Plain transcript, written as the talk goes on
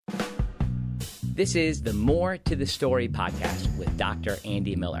This is the More to the Story podcast with Dr.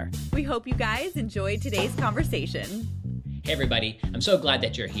 Andy Miller. We hope you guys enjoyed today's conversation. Hey everybody, I'm so glad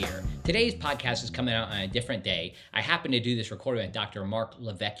that you're here. Today's podcast is coming out on a different day. I happened to do this recording with Dr. Mark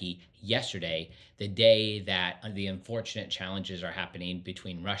Levesque yesterday, the day that the unfortunate challenges are happening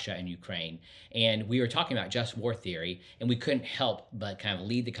between Russia and Ukraine. And we were talking about just war theory, and we couldn't help but kind of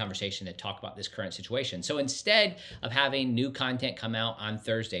lead the conversation to talk about this current situation. So instead of having new content come out on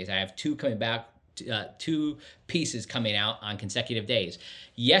Thursdays, I have two pieces coming out on consecutive days.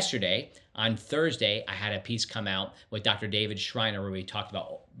 Yesterday, on Thursday, I had a piece come out with Dr. David Schreiner where we talked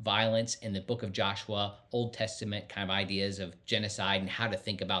about violence in the book of Joshua, Old Testament kind of ideas of genocide and how to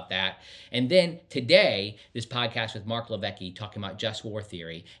think about that. And then today, this podcast with Mark Levesque talking about just war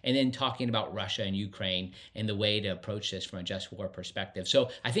theory, and then talking about Russia and Ukraine and the way to approach this from a just war perspective. So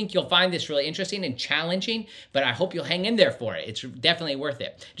I think you'll find this really interesting and challenging, but I hope you'll hang in there for it. It's definitely worth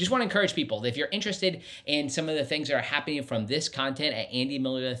it. Just want to encourage people that if you're interested in some of the things that are happening from this content at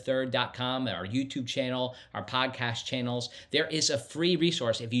andymillerthird.com, our YouTube channel, our podcast channels, there is a free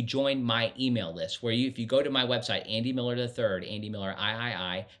resource if you join my email list, where if you go to my website, Andy Miller III,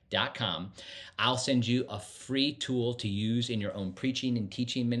 andymilleriii.com, I'll send you a free tool to use in your own preaching and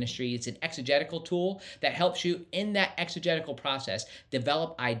teaching ministry. It's an exegetical tool that helps you in that exegetical process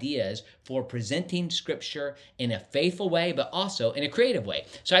develop ideas for presenting scripture in a faithful way, but also in a creative way.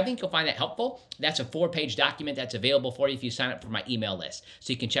 So I think you'll find that helpful. That's a 4-page document that's available for you if you sign up for my email list.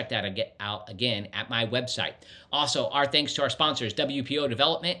 So you can check that out again at my website. Also, our thanks to our sponsors, WPO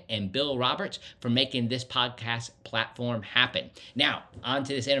Development and Bill Roberts, for making this podcast platform happen. Now, on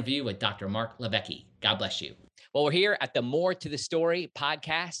to this interview with Dr. Mark Levesque. God bless you. Well, we're here at the More to the Story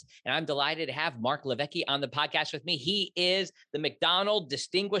podcast, and I'm delighted to have Mark Levesque on the podcast with me. He is the McDonald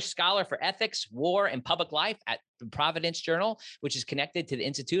Distinguished Scholar for Ethics, War, and Public Life at the Providence Journal, which is connected to the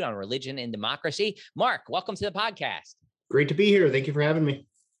Institute on Religion and Democracy. Mark, welcome to the podcast. Great to be here. Thank you for having me.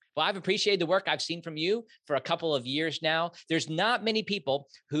 Well, I've appreciated the work I've seen from you for a couple of years now. There's not many people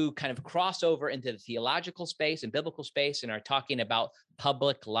who kind of cross over into the theological space and biblical space and are talking about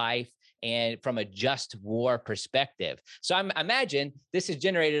public life and from a just war perspective. So I imagine this has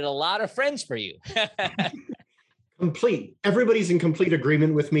generated a lot of friends for you. Complete. Everybody's in complete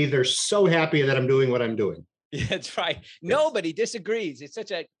agreement with me. They're so happy that I'm doing what I'm doing. That's right. Yes. Nobody disagrees. It's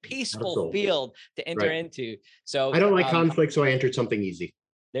such a peaceful field to enter into. So I don't like conflict, so I entered something easy.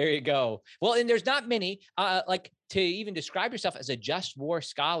 There you go. Well, and there's not many, like to even describe yourself as a just war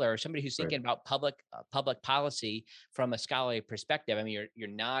scholar or somebody who's thinking about public policy from a scholarly perspective. I mean, you're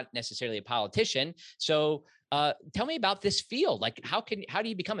not necessarily a politician. So tell me about this field. Like, how do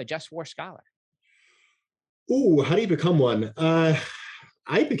you become a just war scholar? Ooh, how do you become one? I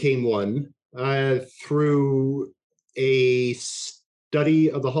became one through a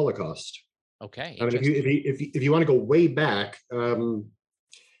study of the Holocaust. Okay. I mean, if you want to go way back, I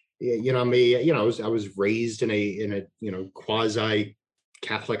was raised in a quasi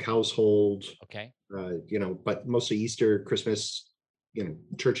Catholic household. Okay. But mostly Easter, Christmas,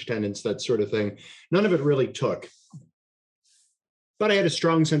 church attendance, that sort of thing. None of it really took. But I had a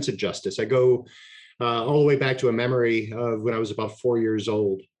strong sense of justice. I go all the way back to a memory of when I was about 4 years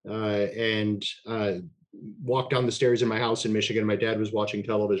old and walked down the stairs in my house in Michigan. My dad was watching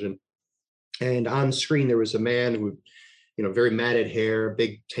television. And on screen, there was a man who, very matted hair,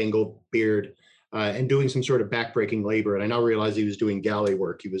 big tangled beard, and doing some sort of backbreaking labor. And I now realize he was doing galley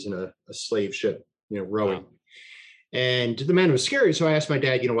work. He was in a slave ship, rowing. Wow. And the man was scary. So I asked my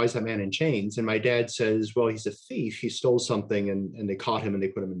dad, why is that man in chains? And my dad says, well, he's a thief. He stole something and they caught him and they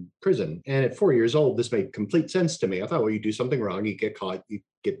put him in prison. And at 4 years old, this made complete sense to me. I thought, well, you do something wrong, you get caught, you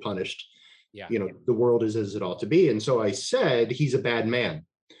get punished. Yeah. The world is as it ought to be. And so I said, he's a bad man.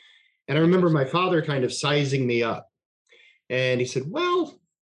 And I remember my father kind of sizing me up. And he said, well,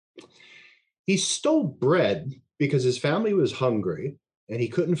 he stole bread because his family was hungry and he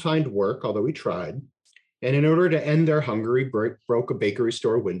couldn't find work, although he tried. And in order to end their hunger, he broke a bakery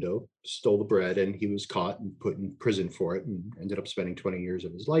store window, stole the bread, and he was caught and put in prison for it and ended up spending 20 years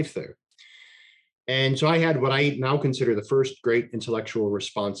of his life there. And so I had what I now consider the first great intellectual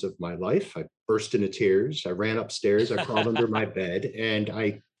response of my life. I burst into tears. I ran upstairs. I crawled under my bed and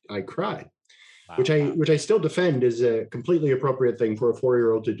I cried. Wow. Which I still defend is a completely appropriate thing for a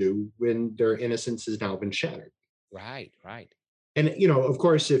 4-year-old to do when their innocence has now been shattered. Right. And, of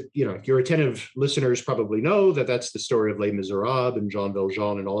course, if your attentive listeners probably know that that's the story of Les Miserables and Jean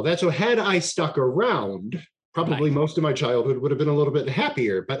Valjean and all of that. So had I stuck around, probably most of my childhood would have been a little bit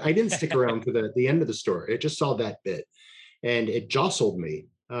happier, but I didn't stick around for the end of the story. I just saw that bit and it jostled me.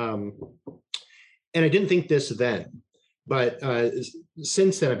 And I didn't think this then. But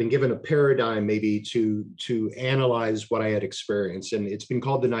since then, I've been given a paradigm maybe to analyze what I had experienced, and it's been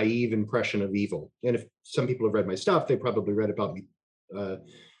called the naive impression of evil. And if some people have read my stuff, they probably read about me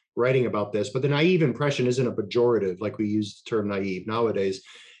writing about this. But the naive impression isn't a pejorative like we use the term naive nowadays,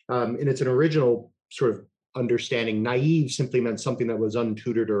 and it's an original sort of understanding. Naive simply meant something that was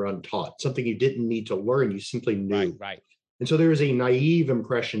untutored or untaught, something you didn't need to learn, you simply knew. Right. And so there is a naive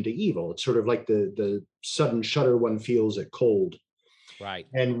impression to evil. It's sort of like the sudden shudder one feels at cold. Right.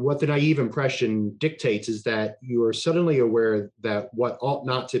 And what the naive impression dictates is that you are suddenly aware that what ought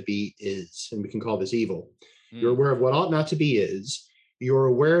not to be is, and we can call this evil. You're aware of what ought not to be is. You're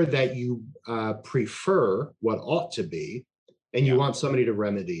aware that you prefer what ought to be, and you want somebody to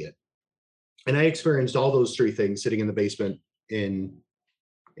remedy it. And I experienced all those three things sitting in the basement in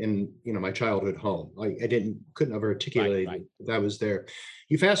my childhood home. I couldn't have articulated that was there.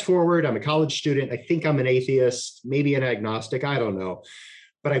 You fast forward, I'm a college student. I think I'm an atheist, maybe an agnostic, I don't know.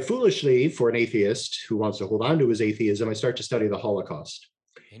 But I foolishly, for an atheist who wants to hold on to his atheism, I start to study the Holocaust.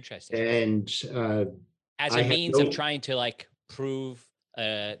 Interesting. And as a means of trying to like prove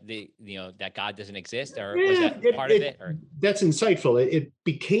that God doesn't exist, or was that part of it? Or that's insightful. It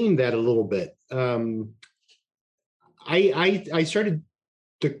became that a little bit. I started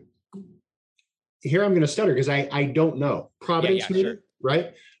to. Here I'm going to stutter because I don't know. Providence, maybe, sure.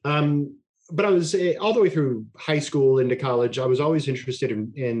 Right? But I was all the way through high school into college. I was always interested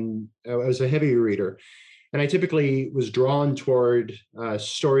in I was a heavy reader, and I typically was drawn toward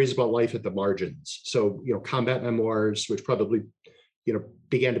stories about life at the margins. So, combat memoirs, which probably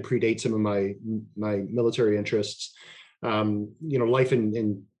began to predate some of my military interests. Life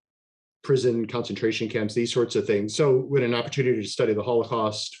in prison, concentration camps, these sorts of things. So when an opportunity to study the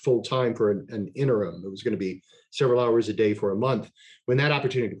Holocaust full time for an interim, it was going to be several hours a day for a month. When that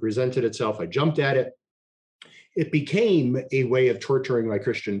opportunity presented itself, I jumped at it. It became a way of torturing my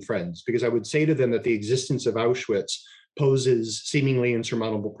Christian friends, because I would say to them that the existence of Auschwitz poses seemingly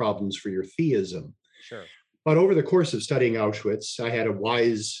insurmountable problems for your theism. Sure. But over the course of studying Auschwitz, I had a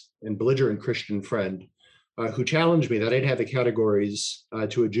wise and belligerent Christian friend who challenged me that I didn't have the categories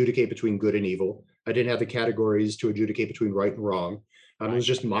to adjudicate between good and evil. I didn't have the categories to adjudicate between right and wrong. It was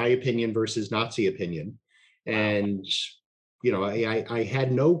just my opinion versus Nazi opinion. Wow. And, I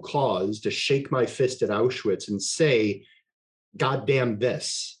had no cause to shake my fist at Auschwitz and say, God damn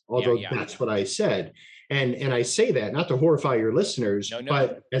this, although that's what I said. And I say that not to horrify your listeners,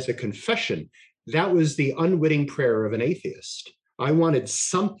 but as a confession. That was the unwitting prayer of an atheist. I wanted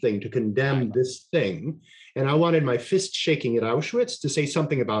something to condemn this thing, and I wanted my fist shaking at Auschwitz to say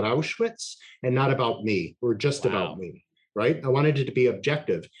something about Auschwitz and not about me, or just about me, right? I wanted it to be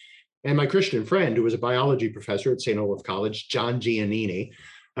objective. And my Christian friend, who was a biology professor at St. Olaf College, John Giannini,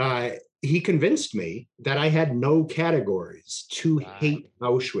 he convinced me that I had no categories to hate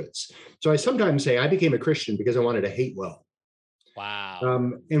Auschwitz. So I sometimes say I became a Christian because I wanted to hate well.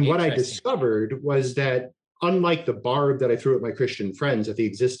 Wow. And what I discovered was that, unlike the barb that I threw at my Christian friends, that the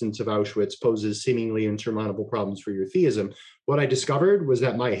existence of Auschwitz poses seemingly insurmountable problems for your theism, what I discovered was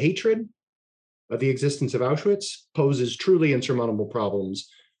that my hatred of the existence of Auschwitz poses truly insurmountable problems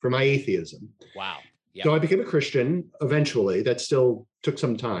for my atheism. Wow. Yep. So I became a Christian eventually. That still took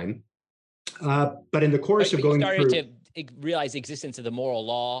some time. But in the course of going through... to realize the existence of the moral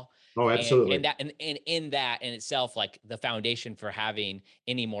law. Oh, absolutely. And in that in itself, like the foundation for having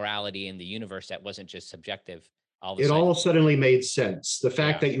any morality in the universe that wasn't just subjective. All suddenly made sense. The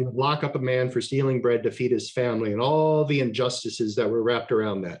fact that you lock up a man for stealing bread to feed his family, and all the injustices that were wrapped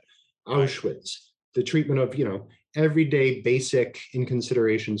around that. Auschwitz, the treatment of, everyday basic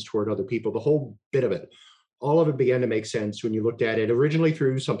inconsiderations toward other people, the whole bit of it. All of it began to make sense when you looked at it originally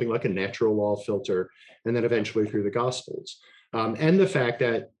through something like a natural law filter, and then eventually through the Gospels. And the fact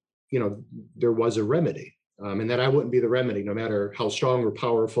that, there was a remedy, and that I wouldn't be the remedy, no matter how strong or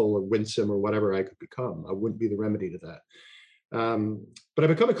powerful or winsome or whatever I could become. I wouldn't be the remedy to that. But I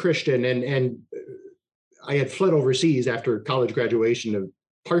become a Christian, and I had fled overseas after college graduation to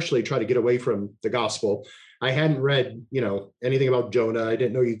partially try to get away from the gospel. I hadn't read, anything about Jonah. I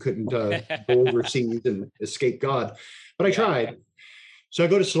didn't know you couldn't go overseas and escape God, but I tried. So I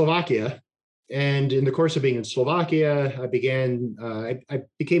go to Slovakia, and in the course of being in Slovakia, I became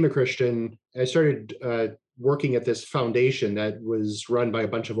a Christian. I started working at this foundation that was run by a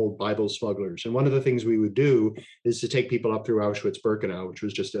bunch of old Bible smugglers. And one of the things we would do is to take people up through Auschwitz-Birkenau, which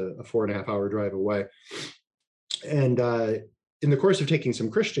was just a 4.5-hour drive away. And in the course of taking some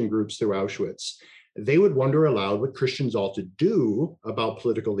Christian groups through Auschwitz, they would wonder aloud what Christians ought to do about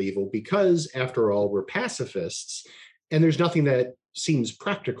political evil, because, after all, we're pacifists, and there's nothing that seems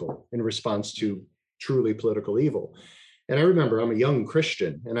practical in response to truly political evil. And I remember I'm a young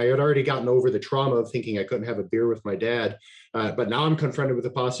Christian, and I had already gotten over the trauma of thinking I couldn't have a beer with my dad. But now I'm confronted with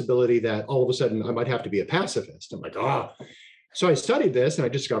the possibility that all of a sudden I might have to be a pacifist. I'm like, oh. So I studied this, and I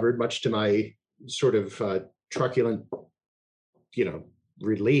discovered, much to my sort of truculent,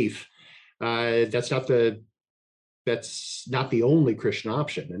 relief, that's not the only Christian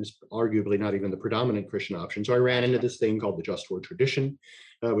option, and it's arguably not even the predominant Christian option. So I ran into this thing called the just war tradition,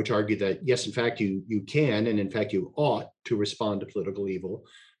 which argued that yes, in fact, you can, and in fact, you ought to respond to political evil,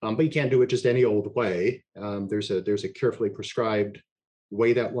 but you can't do it just any old way. There's a carefully prescribed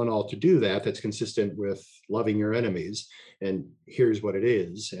way that one ought to do that that's consistent with loving your enemies, and here's what it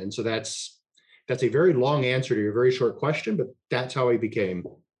is. And so that's a very long answer to your very short question, but that's how I became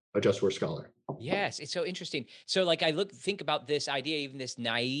a just war scholar. Yes, it's so interesting. So like think about this idea, even this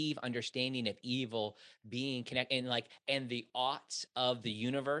naive understanding of evil being connected and the oughts of the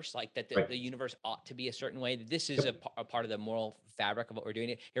universe, like that Right. the universe ought to be a certain way. This is a part of the moral fabric of what we're doing.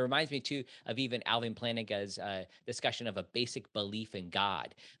 It reminds me too of even Alvin Plantinga's discussion of a basic belief in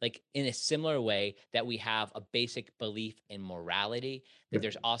God, like in a similar way that we have a basic belief in morality, that Yep.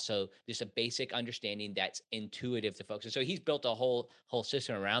 there's also just a basic understanding that's intuitive to folks. And so he's built a whole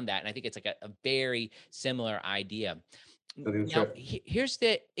system around that. And I think it's like a very similar idea. I think that's Now, right. here's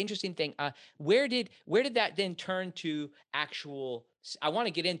the interesting thing. Where did that then turn to actual? I want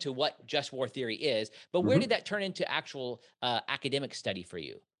to get into what just war theory is, but where Mhm. did that turn into actual academic study for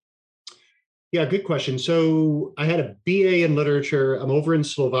you? Yeah, good question. So I had a BA in literature. I'm over in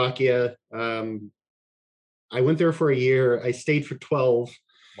Slovakia. I went there for a year. I stayed for 12.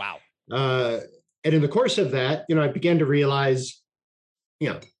 Wow. Uh, and in the course of that, I began to realize,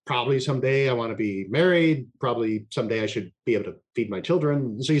 probably someday I want to be married. Probably someday I should be able to feed my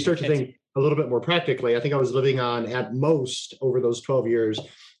children. So you start to think a little bit more practically. I think I was living on, at most, over those 12 years,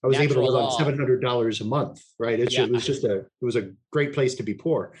 I was able to Natural live on law. $700 a month, right? Yeah. It was a great place to be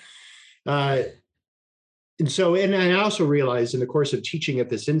poor. Uh, and I also realized in the course of teaching at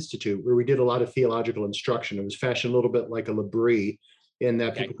this institute, where we did a lot of theological instruction, it was fashioned a little bit like a L'Abri, in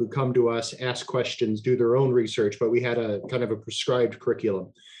that Okay. people could come to us, ask questions, do their own research, but we had a kind of a prescribed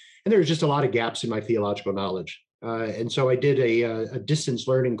curriculum. And there was just a lot of gaps in my theological knowledge. And so I did a distance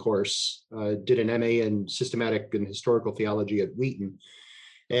learning course, did an MA in systematic and historical theology at Wheaton.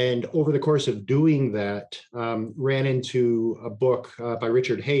 And over the course of doing that, ran into a book by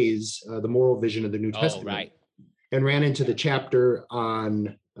Richard Hayes, The Moral Vision of the New Oh, Testament, right. and ran into the chapter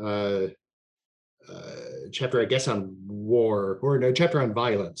on chapter, I guess, on war, or no, chapter on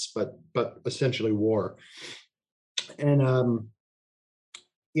violence, but essentially war. And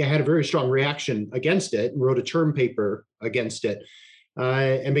I had a very strong reaction against it, and wrote a term paper against it,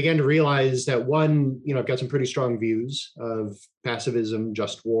 and began to realize that one, I've got some pretty strong views of pacifism,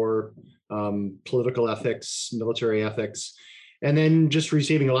 just war, political ethics, military ethics, and then just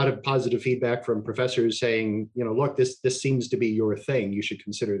receiving a lot of positive feedback from professors saying, look, this seems to be your thing. You should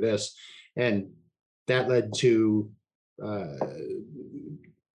consider this, and that led to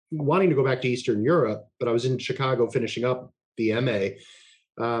wanting to go back to Eastern Europe. But I was in Chicago finishing up the MA.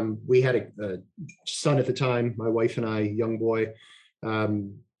 We had a son at the time, my wife and I, young boy.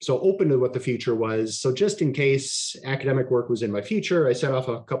 So open to what the future was. So just in case academic work was in my future, I sent off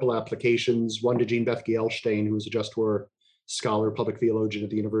a couple applications, one to Jean Bethke Elshtain, who was a just war scholar, public theologian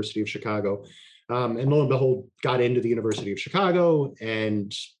at the University of Chicago. And lo and behold, got into the University of Chicago,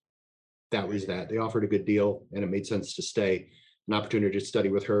 and that was that. They offered a good deal, and it made sense to stay. An opportunity to study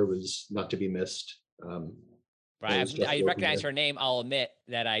with her was not to be missed. Right. I recognize her name. I'll admit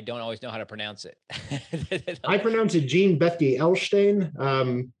that I don't always know how to pronounce it. I pronounce it Jean Bethke Elshtain.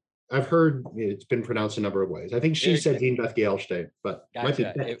 I've heard it's been pronounced a number of ways. I think she said Jean Bethke Elshtain, but might be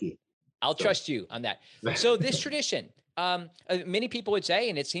Bethke. I'll trust you on that. So this tradition, many people would say,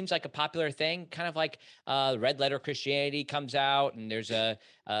 and it seems like a popular thing, kind of like red letter Christianity comes out, and there's a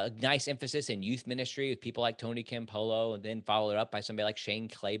nice emphasis in youth ministry with people like Tony Campolo, and then followed up by somebody like Shane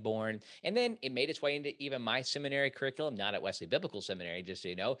Claiborne. And then it made its way into even my seminary curriculum, not at Wesley Biblical Seminary, just so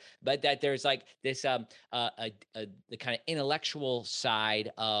you know, but that there's like this the kind of intellectual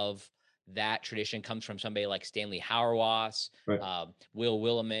side of that tradition comes from somebody like Stanley Hauerwas, Right. Will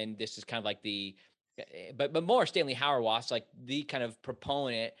Willimon. This is kind of like but more Stanley Hauerwas, like the kind of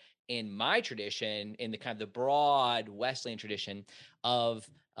proponent in my tradition, in the kind of the broad Wesleyan tradition of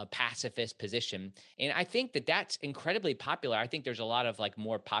a pacifist position. And I think that that's incredibly popular. I think there's a lot of like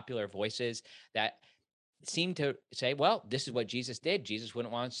more popular voices that seem to say, well, this is what Jesus did. Jesus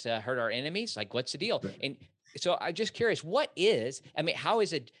wouldn't want us to hurt our enemies. Like, what's the deal? Right. And so I'm just curious, how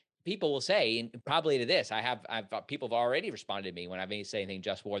is it? People will say, and probably to this, I've people have already responded to me when I've say anything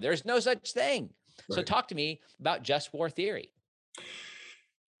just war. There's no such thing. So Right. talk to me about just war theory.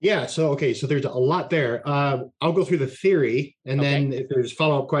 Yeah. So, okay. So there's a lot there. I'll go through the theory, and Okay, then if there's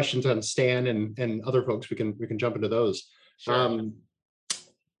follow-up questions on Stan and other folks, we can jump into those. sure. Um,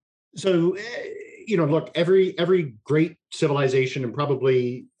 so, look, every great civilization, and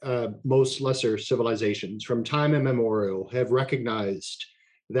probably most lesser civilizations from time immemorial, have recognized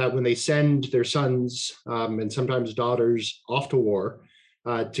that when they send their sons and sometimes daughters off to war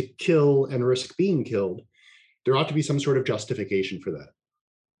to kill and risk being killed, there ought to be some sort of justification for that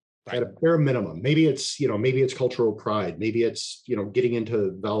at Right. a bare minimum. Maybe it's cultural pride. Maybe it's getting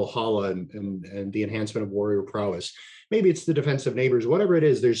into Valhalla and the enhancement of warrior prowess. Maybe it's the defense of neighbors. Whatever it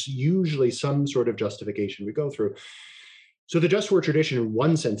is, there's usually some sort of justification we go through. So the just war tradition, in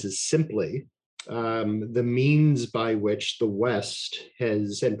one sense, is simply the means by which the West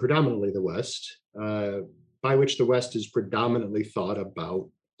has, and predominantly the West, by which the West has predominantly thought about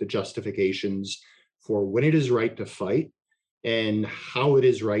the justifications for when it is right to fight and how it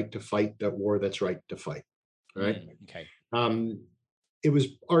is right to fight that war that's right to fight. Right. Okay. Um, it was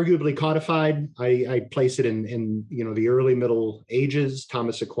arguably codified. I place it in the early Middle Ages.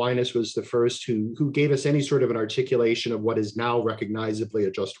 Thomas Aquinas was the first who gave us any sort of an articulation of what is now recognizably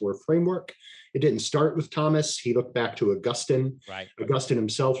a just war framework. It didn't start with Thomas. He looked back to Augustine. Right. Augustine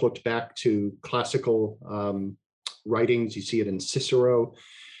himself looked back to classical writings. You see it in Cicero.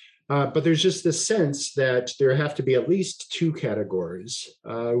 But there's just this sense that there have to be at least two categories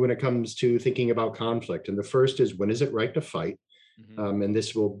when it comes to thinking about conflict. And the first is, when is it right to fight? And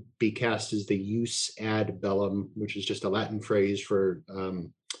this will be cast as the jus ad bellum, which is just a Latin phrase for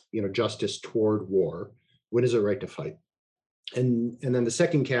justice toward war. When is it right to fight? And then the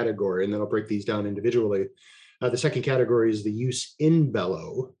second category, and then I'll break these down individually. The second category is the jus in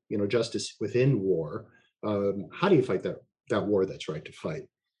bello, justice within war. How do you fight that war that's right to fight?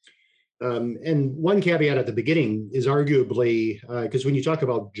 And one caveat at the beginning is arguably, because when you talk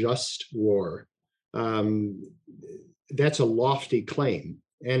about just war, that's a lofty claim,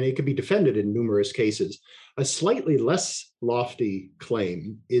 and it can be defended in numerous cases. A slightly less lofty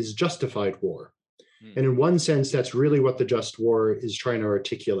claim is justified war. And in one sense, that's really what the just war is trying to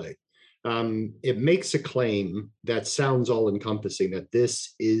articulate. It makes a claim that sounds all encompassing, that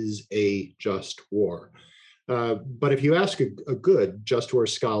this is a just war. But if you ask a good just war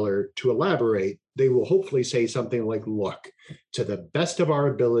scholar to elaborate, they will hopefully say something like, look, to the best of our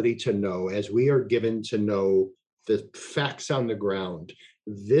ability to know, as we are given to know the facts on the ground,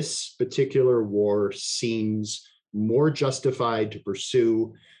 this particular war seems more justified to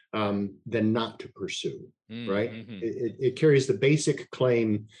pursue than not to pursue, right? It carries the basic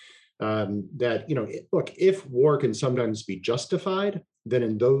claim that, look, if war can sometimes be justified, then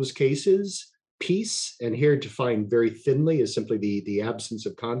in those cases, peace, and here defined very thinly is simply the absence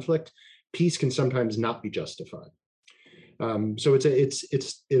of conflict, peace can sometimes not be justified. So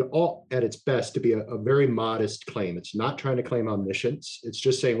it's all at its best to be a very modest claim. It's not trying to claim omniscience. It's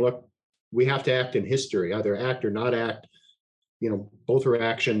just saying, look, we have to act in history, either act or not act. Both are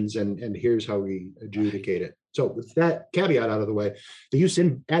actions, and here's how we adjudicate it. So with that caveat out of the way, the jus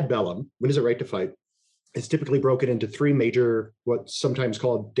in ad bellum, when is it right to fight, is typically broken into three major, what's sometimes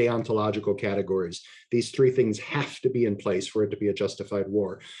called deontological categories. These three things have to be in place for it to be a justified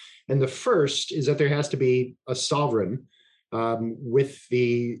war. And the first is that there has to be a sovereign who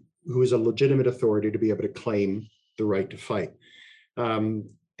is a legitimate authority to be able to claim the right to fight.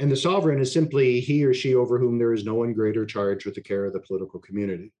 And the sovereign is simply he or she over whom there is no one greater charged with the care of the political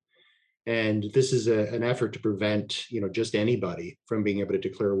community. And this is an effort to prevent, just anybody from being able to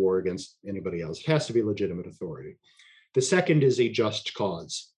declare war against anybody else. It has to be legitimate authority. The second is a just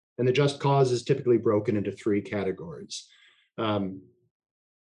cause. And the just cause is typically broken into three categories.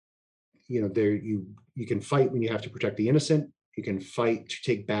 You can fight when you have to protect the innocent. You can fight to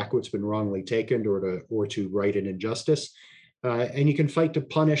take back what's been wrongly taken or to right an injustice. And you can fight to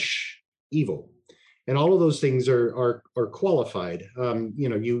punish evil. And all of those things are qualified.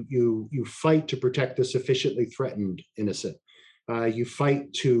 You fight to protect the sufficiently threatened innocent. You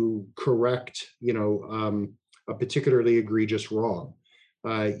fight to correct, a particularly egregious wrong.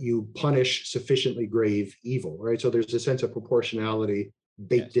 You punish sufficiently grave evil, right? So there's a sense of proportionality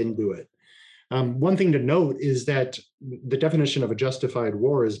baked into it. One thing to note is that the definition of a justified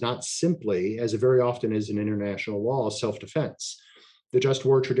war is not simply, as it very often is in international law, self-defense. The just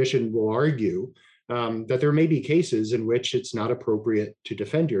war tradition will argue that there may be cases in which it's not appropriate to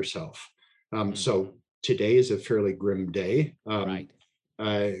defend yourself. So today is a fairly grim day. Right.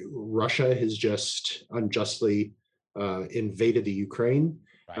 Russia has just unjustly invaded the Ukraine.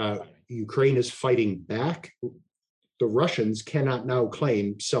 Right. Ukraine is fighting back. The Russians cannot now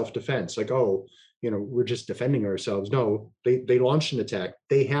claim self-defense, like, oh, we're just defending ourselves. No, they launched an attack.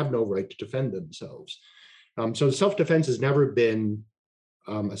 They have no right to defend themselves. So self-defense has never been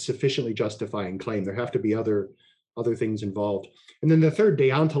a sufficiently justifying claim. There have to be other things involved. And then the third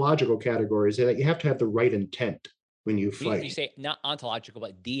deontological category is that you have to have the right intent when you fight. You say not ontological,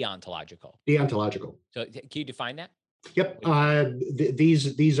 but deontological. Deontological. So can you define that? Yep.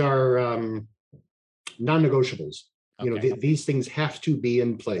 These are non-negotiables. Okay. These things have to be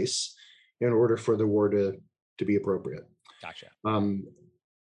in place in order for the war to be appropriate. Gotcha.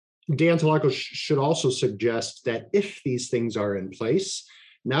 Deontological should also suggest that if these things are in place,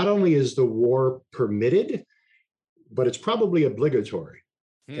 not only is the war permitted, but it's probably obligatory.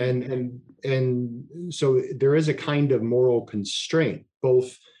 And so there is a kind of moral constraint,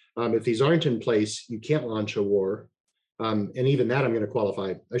 both if these aren't in place, you can't launch a war. And even that I'm going to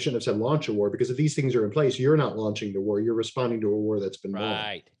qualify. I shouldn't have said launch a war, because if these things are in place, you're not launching the war, you're responding to a war that's been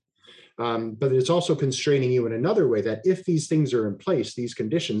right. But it's also constraining you in another way, that if these things are in place, these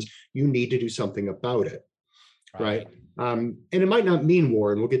conditions, you need to do something about it. Right. And it might not mean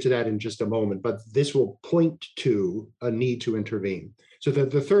war, and we'll get to that in just a moment, but this will point to a need to intervene. So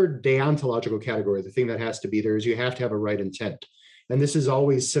the third deontological category, the thing that has to be there, is you have to have a right intent. And this is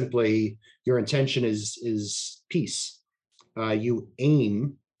always simply your intention is peace. You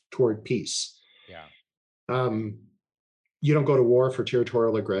aim toward peace. Yeah. You don't go to war for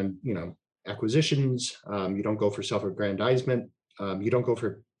territorial acquisitions. You don't go for self-aggrandizement. You don't go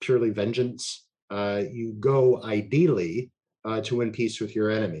for purely vengeance. You go ideally to win peace with your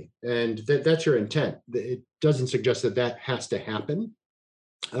enemy, and that's your intent. It doesn't suggest that has to happen,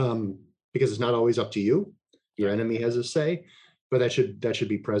 because it's not always up to you. Your enemy has a say, but that should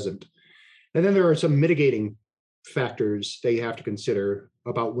be present. And then there are some mitigating factors that you have to consider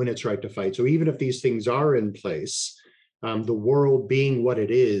about when it's right to fight. So even if these things are in place, the world being what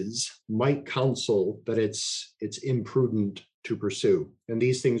it is might counsel that it's imprudent to pursue. And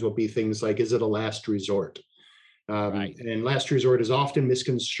these things will be things like, is it a last resort? And last resort is often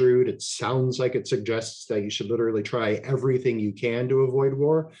misconstrued. It sounds like it suggests that you should literally try everything you can to avoid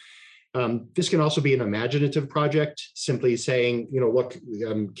war. This can also be an imaginative project, simply saying, look,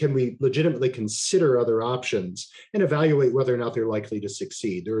 can we legitimately consider other options and evaluate whether or not they're likely to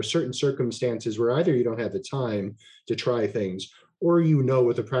succeed? There are certain circumstances where either you don't have the time to try things, or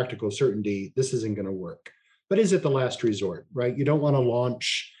with a practical certainty this isn't going to work. But is it the last resort, right? You don't want to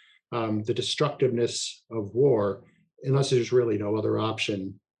launch the destructiveness of war unless there's really no other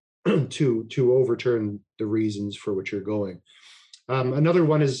option to overturn the reasons for which you're going. Another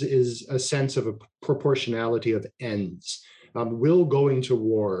one is a sense of a proportionality of ends. Will going to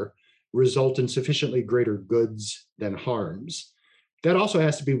war result in sufficiently greater goods than harms? That also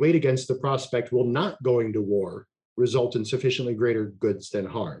has to be weighed against the prospect, will not going to war result in sufficiently greater goods than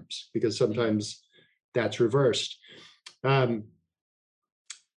harms? Because sometimes that's reversed. And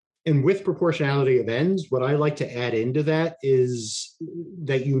with proportionality of ends, what I like to add into that is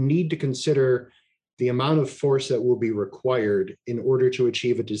that you need to consider the amount of force that will be required in order to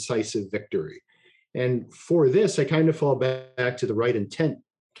achieve a decisive victory. And for this, I kind of fall back to the right intent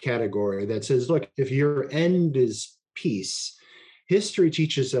category that says, look, if your end is peace, history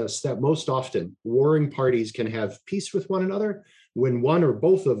teaches us that most often warring parties can have peace with one another when one or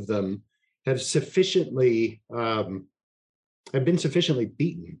both of them have been sufficiently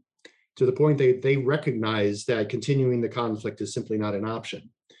beaten to the point they recognize that continuing the conflict is simply not an option.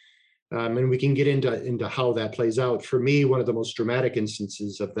 And we can get into how that plays out. For me, one of the most dramatic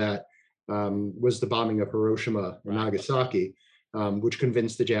instances of that was the bombing of Hiroshima and Nagasaki, which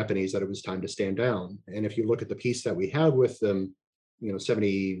convinced the Japanese that it was time to stand down. And if you look at the peace that we had with them,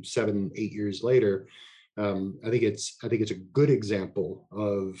 77, 8 years later, I think it's a good example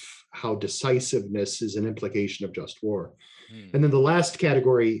of how decisiveness is an implication of just war. And then the last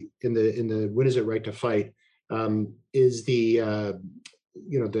category in the when is it right to fight is the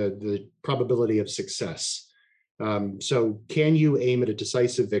probability of success. So can you aim at a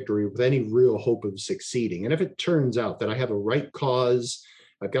decisive victory with any real hope of succeeding? And if it turns out that I have a right cause,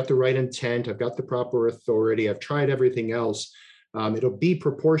 I've got the right intent, I've got the proper authority, I've tried everything else, it'll be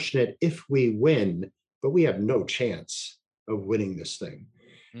proportionate if we win, but we have no chance of winning this thing.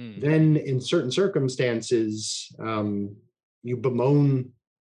 Then in certain circumstances, you bemoan,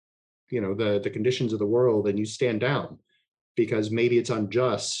 the conditions of the world, and you stand down, because maybe it's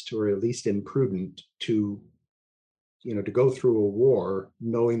unjust or at least imprudent to go through a war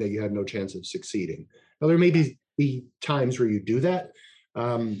knowing that you have no chance of succeeding. Now, there may be times where you do that,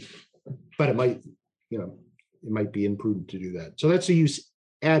 but it might be imprudent to do that. So that's the use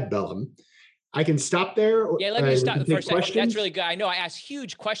ad bellum. I can stop there. Yeah, let me just We stop can for a take second. That's questions. really good. I know I asked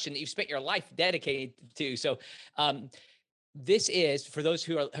huge question that you've spent your life dedicated to. So, um, this is for those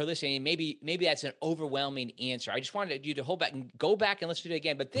who are listening. Maybe that's an overwhelming answer. I just wanted you to hold back and go back and listen to it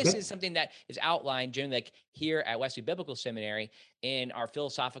again. But this Okay. is something that is outlined generally, like here at Wesley Biblical Seminary in our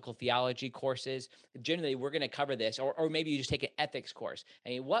philosophical theology courses. Generally, we're going to cover this, or maybe you just take an ethics course. I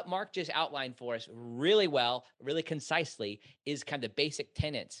mean, what Mark just outlined for us really well, really concisely, is kind of the basic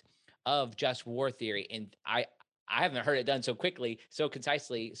tenets of just war theory. And I haven't heard it done so quickly, so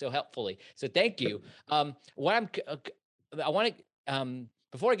concisely, so helpfully. So thank you. I want to,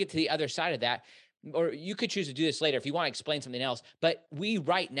 before I get to the other side of that, or you could choose to do this later if you want to explain something else, but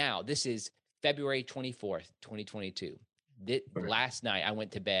right now, this is February 24th, 2022. Last night I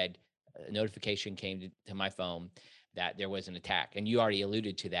went to bed, a notification came to my phone that there was an attack. And you already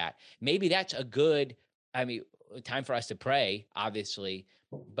alluded to that. Maybe that's a good, I mean, time for us to pray, obviously,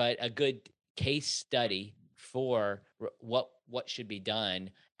 but a good case study for what should be done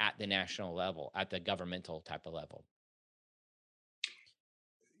at the national level, at the governmental type of level.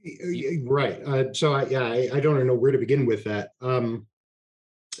 Right. So I don't know where to begin with that.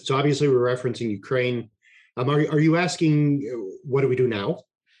 So obviously we're referencing Ukraine. Are you asking what do we do now?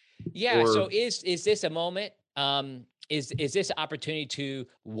 Yeah. So is this a moment? Is this an opportunity to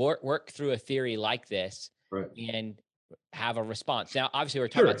work through a theory like this, right, and have a response? Now, obviously, we're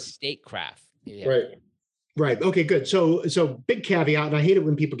talking about statecraft. Yeah. Right. Right. Okay, good. So big caveat, and I hate it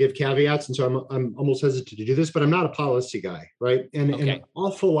when people give caveats, and so I'm almost hesitant to do this, but I'm not a policy guy, right? And an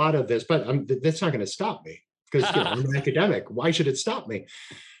awful lot of this, but that's not going to stop me because I'm an academic. Why should it stop me?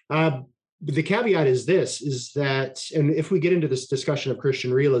 The caveat is that, and if we get into this discussion of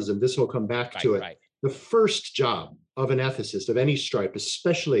Christian realism, this will come back to it. Right. The first job of an ethicist of any stripe,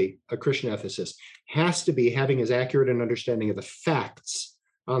 especially a Christian ethicist, has to be having as accurate an understanding of the facts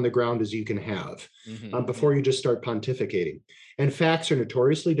on the ground as you can have before you just start pontificating. And facts are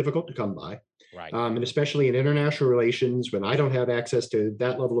notoriously difficult to come by. Right. And especially in international relations, when I don't have access to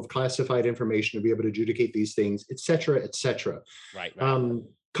that level of classified information to be able to adjudicate these things, et cetera, et cetera. Right.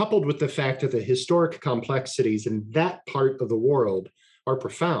 Coupled with the fact that the historic complexities in that part of the world are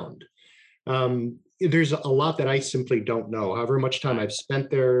profound. There's a lot that I simply don't know. However much time I've spent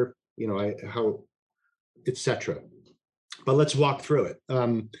there, et cetera. But let's walk through it.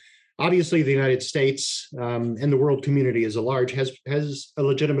 Obviously, the United States and the world community as a large has a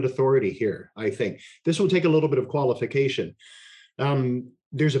legitimate authority here, I think. This will take a little bit of qualification.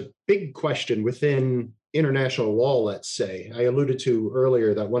 There's a big question within international law, let's say. I alluded to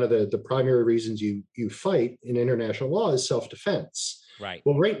earlier that one of the primary reasons you fight in international law is self-defense. Right.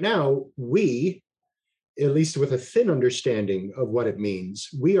 Well, right now, we, at least with a thin understanding of what it means,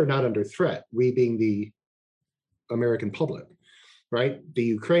 we are not under threat, we being the American public, right? The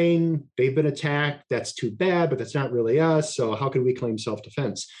Ukraine, they've been attacked. That's too bad, but that's not really us. So how can we claim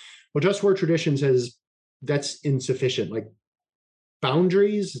self-defense? Well, just war tradition says that's insufficient. Like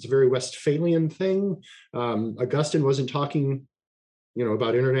boundaries, it's a very Westphalian thing. Augustine wasn't talking,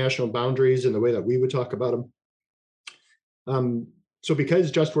 about international boundaries in the way that we would talk about them. So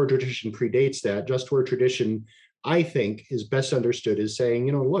because just war tradition predates that, just war tradition, I think, is best understood as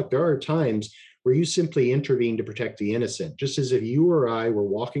saying, look, there are times where you simply intervene to protect the innocent, just as if you or I were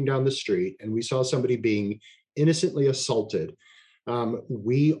walking down the street and we saw somebody being innocently assaulted,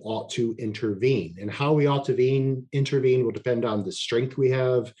 we ought to intervene. And how we ought to intervene will depend on the strength we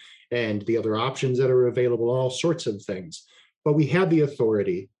have and the other options that are available, all sorts of things. But we have the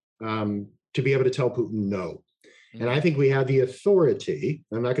authority to be able to tell Putin no. And I think we have the authority,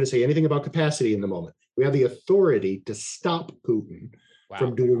 I'm not going to say anything about capacity in the moment, we have the authority to stop Putin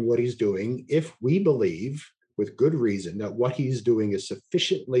from doing what he's doing if we believe with good reason that what he's doing is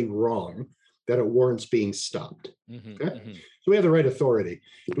sufficiently wrong that it warrants being stopped. Okay? So we have the right authority.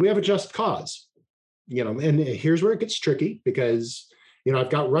 Do we have a just cause? And here's where it gets tricky because, I've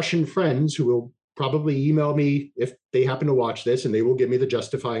got Russian friends who will probably email me if they happen to watch this, and they will give me the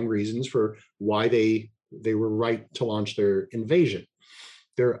justifying reasons for why they were right to launch their invasion,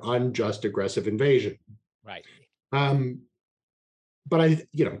 their unjust, aggressive invasion. Right. But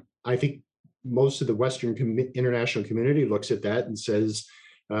I think most of the Western international community looks at that and says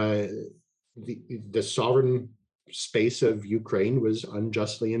the sovereign space of Ukraine was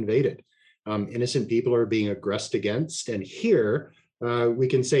unjustly invaded. Innocent people are being aggressed against. And here we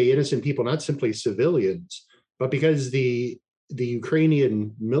can say innocent people, not simply civilians, but because the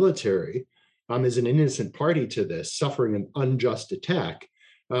Ukrainian military is an innocent party to this, suffering an unjust attack,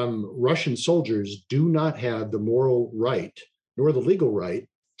 Russian soldiers do not have the moral right nor the legal right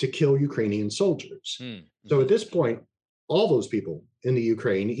to kill Ukrainian soldiers. So at this point, all those people in the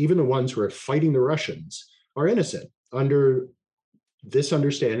Ukraine, even the ones who are fighting the Russians, are innocent under this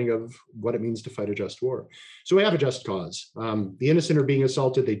understanding of what it means to fight a just war. So we have a just cause. The innocent are being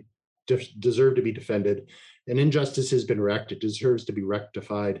assaulted. They deserve to be defended. An injustice has been wrecked. It deserves to be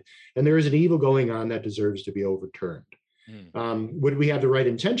rectified. And there is an evil going on that deserves to be overturned. Would we have the right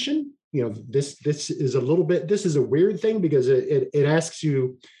intention? This is a little bit, this is a weird thing because it asks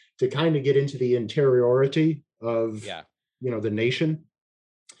you to kind of get into the interiority of, the nation.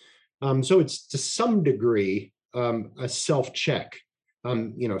 So it's to some degree a self-check.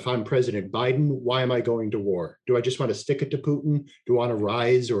 If I'm President Biden, why am I going to war? Do I just want to stick it to Putin? Do I want a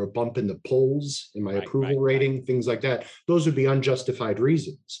rise or a bump in the polls, in my approval rating, things like that? Those would be unjustified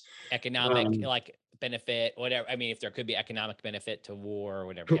reasons. Economic, like benefit, whatever. I mean, if there could be economic benefit to war or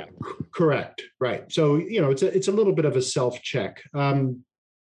whatever. Yeah. Correct. Right. So, it's a little bit of a self-check.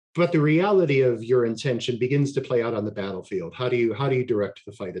 But the reality of your intention begins to play out on the battlefield. How do you direct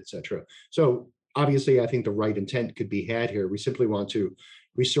the fight, et cetera? So obviously, I think the right intent could be had here. We simply want to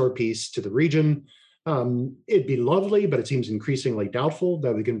restore peace to the region. It'd be lovely, but it seems increasingly doubtful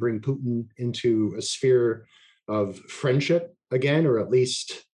that we can bring Putin into a sphere of friendship again, or at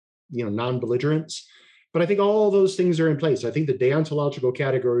least, non-belligerence. But I think all those things are in place. I think the deontological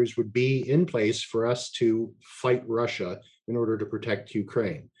categories would be in place for us to fight Russia in order to protect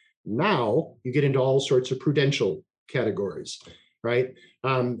Ukraine. Now you get into all sorts of prudential categories, right?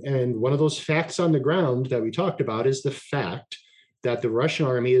 And one of those facts on the ground that we talked about is the fact that the Russian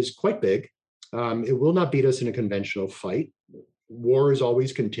army is quite big. It will not beat us in a conventional fight. War is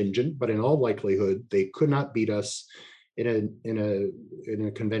always contingent, but in all likelihood, they could not beat us in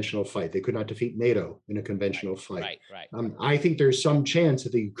a conventional fight. They could not defeat NATO in a conventional fight. Right. I think there's some chance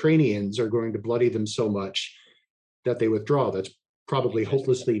that the Ukrainians are going to bloody them so much that they withdraw. That's probably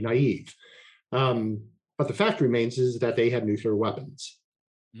hopelessly naive. But the fact remains is that they have nuclear weapons.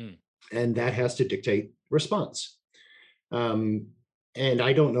 And that has to dictate response. And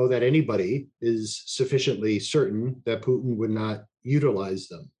I don't know that anybody is sufficiently certain that Putin would not utilize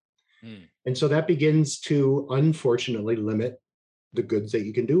them. And so that begins to, unfortunately, limit the goods that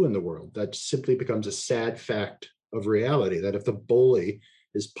you can do in the world. That simply becomes a sad fact of reality, that if the bully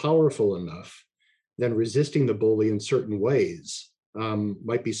is powerful enough, then resisting the bully in certain ways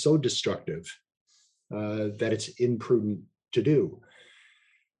might be so destructive that it's imprudent to do.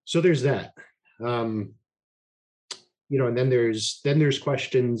 So there's that. And then there's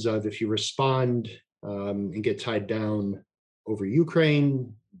questions of, if you respond and get tied down over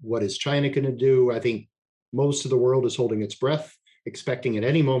Ukraine, what is China going to do? I think most of the world is holding its breath, expecting at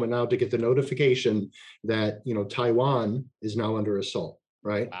any moment now to get the notification that Taiwan is now under assault.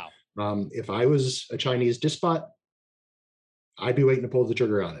 Right? Wow. If I was a Chinese despot, I'd be waiting to pull the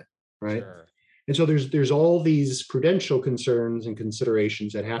trigger on it. Right? Sure. And so there's all these prudential concerns and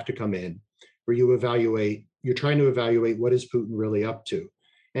considerations that have to come in, where you're trying to evaluate what is Putin really up to.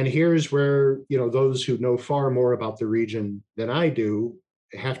 And here's where, those who know far more about the region than I do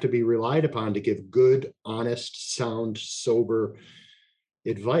have to be relied upon to give good, honest, sound, sober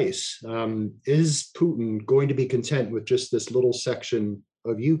advice. Is Putin going to be content with just this little section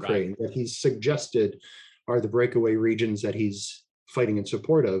of Ukraine that he's suggested are the breakaway regions that he's fighting in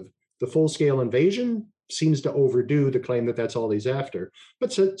support of? The full-scale invasion seems to overdo the claim that that's all he's after.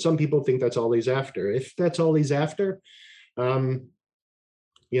 But some people think that's all he's after. If that's all he's after,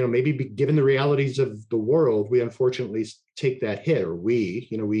 maybe given the realities of the world, we unfortunately take that hit, or we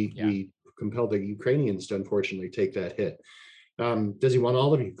compel the Ukrainians to unfortunately take that hit. Does he want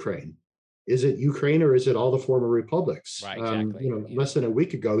all of Ukraine? Is it Ukraine, or is it all the former republics? Right, exactly. Less than a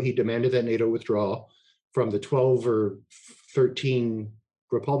week ago, he demanded that NATO withdraw from the 12 or 13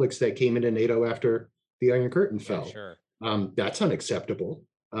 republics that came into NATO after the Iron Curtain fell. Sure. That's unacceptable.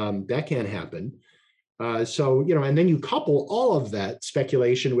 That can't happen. And then you couple all of that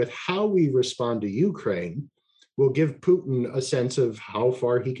speculation with how we respond to Ukraine will give Putin a sense of how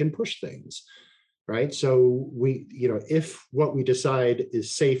far he can push things, right? So if what we decide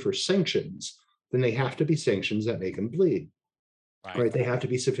is safe for sanctions, then they have to be sanctions that make him bleed, right? They have to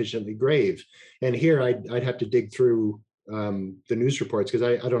be sufficiently grave. And here I'd have to dig through the news reports,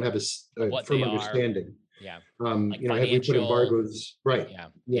 because I don't have a firm understanding. Yeah. Like have we put embargoes? Right.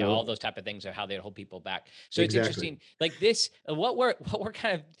 Yeah. All those type of things are how they hold people back. So it's interesting, like this, what we're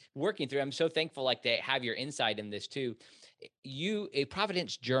kind of working through. I'm so thankful, like, to have your insight in this too. A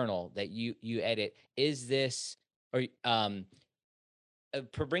Providence Journal that you edit, is this, or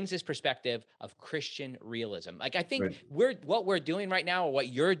brings this perspective of Christian realism. Like, I think what we're doing right now, or what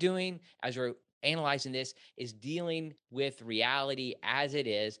you're doing as we're analyzing this is dealing with reality as it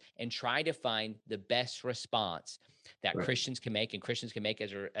is and trying to find the best response that Right. Christians can make, and Christians can make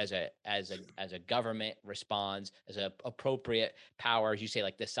as a government responds, as a appropriate power, as you say,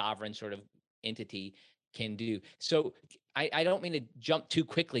 like the sovereign sort of entity can do. So I don't mean to jump too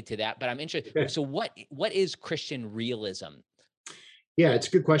quickly to that, but I'm interested. Okay. So what is Christian realism? Yeah, it's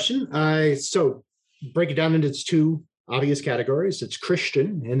a good question. So break it down into its two obvious categories. It's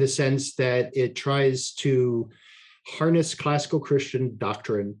Christian in the sense that it tries to harness classical Christian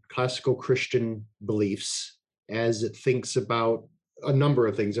doctrine, classical Christian beliefs, as it thinks about a number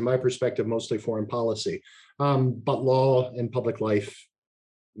of things. In my perspective, mostly foreign policy, but law and public life,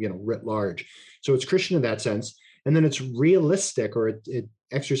 writ large. So it's Christian in that sense. And then it's realistic, or it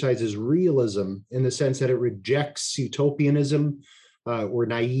exercises realism in the sense that it rejects utopianism or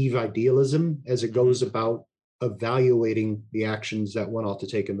naive idealism as it goes about evaluating the actions that one ought to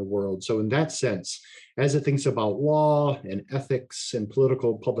take in the world. So in that sense, as it thinks about law and ethics and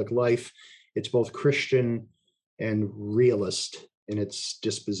political public life, it's both Christian and realist in its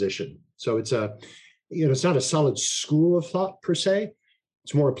disposition. So it's it's not a solid school of thought per se.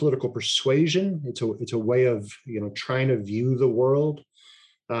 It's more a political persuasion. It's a way of trying to view the world.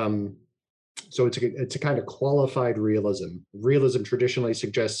 So it's a kind of qualified realism. Realism traditionally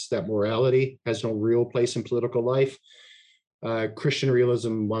suggests that morality has no real place in political life. Christian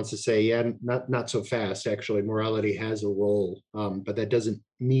realism wants to say, yeah, not so fast. Actually, morality has a role, but that doesn't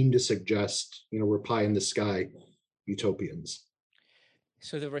mean to suggest we're pie in the sky utopians.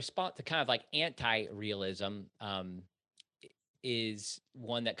 So the response to kind of like anti-realism is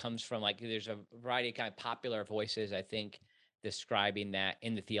one that comes from, like, there's a variety of kind of popular voices, I think, describing that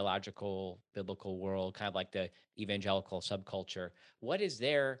in the theological biblical world, kind of like the evangelical subculture. What is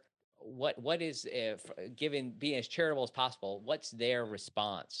their what is given being as charitable as possible? What's their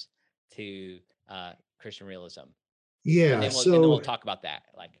response to Christian realism? And Yeah. then we'll talk about that.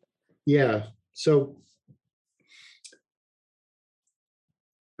 Like, Yeah. So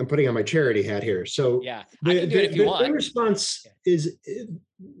I'm putting on my charity hat here. So yeah, I can do it if you want. Their response is,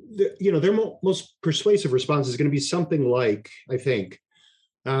 their most persuasive response is going to be something like, I think,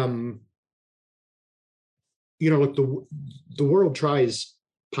 look, the world tries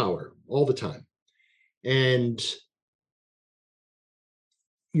power all the time, and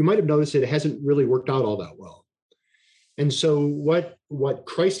you might have noticed it hasn't really worked out all that well. And so what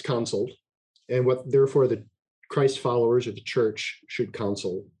Christ counseled, and what therefore the Christ followers or the church should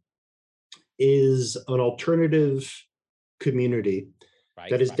counsel, is an alternative community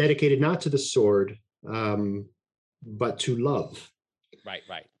that is dedicated not to the sword, but to love. Right.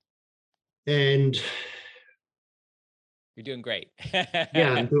 And you're doing great.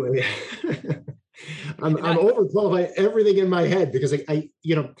 Yeah, I'm doing. I'm overqualified everything in my head because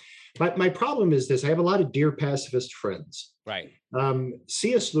my problem is this: I have a lot of dear pacifist friends. Right.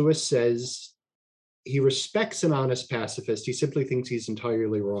 C.S. Lewis says he respects an honest pacifist. He simply thinks he's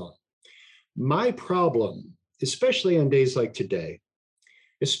entirely wrong. My problem, especially on days like today,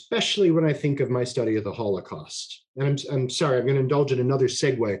 especially when I think of my study of the Holocaust, and I'm sorry, I'm going to indulge in another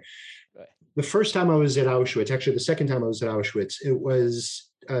segue. The first time I was at Auschwitz, actually the second time I was at Auschwitz, it was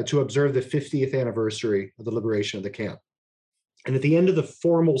to observe the 50th anniversary of the liberation of the camp. And at the end of the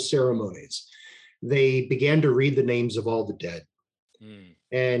formal ceremonies, they began to read the names of all the dead.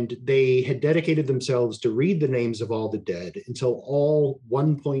 And they had dedicated themselves to read the names of all the dead until all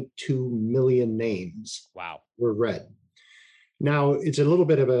 1.2 million names were read. Now, it's a little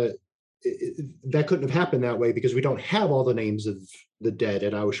bit of that couldn't have happened that way because we don't have all the names of the dead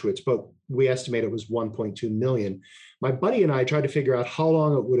at Auschwitz, but we estimate it was 1.2 million. My buddy and I tried to figure out how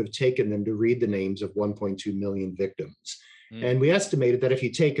long it would have taken them to read the names of 1.2 million victims. And we estimated that if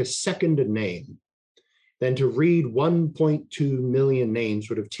you take a second a name, then to read 1.2 million names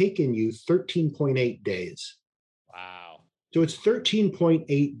would have taken you 13.8 days. Wow. So it's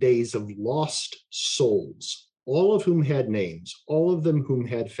 13.8 days of lost souls, all of whom had names, all of them whom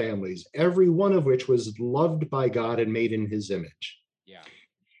had families, every one of which was loved by God and made in his image. Yeah.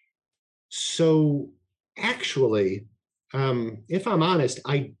 So actually, if I'm honest,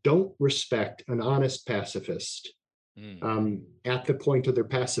 I don't respect an honest pacifist at the point of their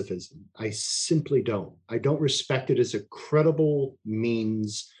pacifism. I simply don't. I don't respect it as a credible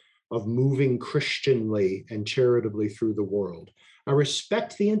means of moving Christianly and charitably through the world. I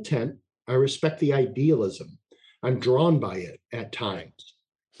respect the intent. I respect the idealism. I'm drawn by it at times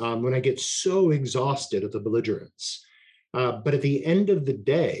when I get so exhausted at the belligerence. But at the end of the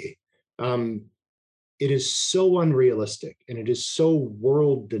day, it is so unrealistic and it is so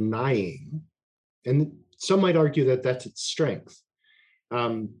world denying. And some might argue that that's its strength.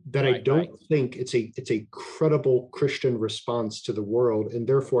 that I Right, don't right. think it's a credible Christian response to the world, and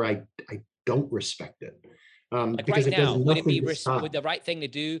therefore I don't respect it, Like because right it does now, would it nothing be to would stop. the right thing to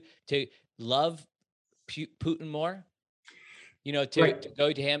do to love Putin more? You know, Right, to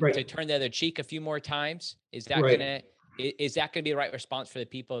go to him, right, to turn the other cheek a few more times? right. Is that gonna be the right response for the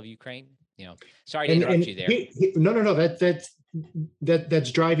people of Ukraine? You know, sorry to And interrupt you there. no, no, no.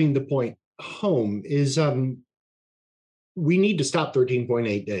 That's driving the point home. Is we need to stop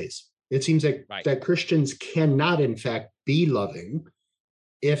 13.8 days. It seems like Right. that Christians cannot, in fact, be loving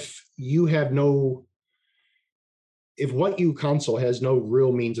if you have no, if what you counsel has no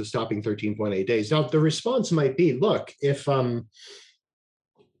real means of stopping 13.8 days. Now, the response might be, look, if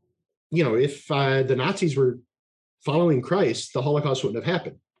if the Nazis were following Christ, the Holocaust wouldn't have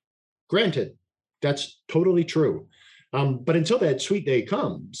happened. Granted, that's totally true. But until that sweet day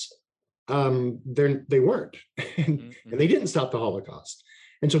comes, they weren't, and Mhm, they mhm. didn't stop the Holocaust.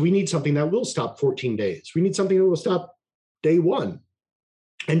 And so we need something that will stop 14 days. We need something that will stop day one.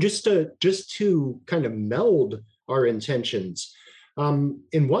 And just to kind of meld our intentions,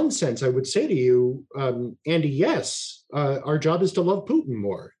 in one sense, I would say to you, Andy, yes, our job is to love Putin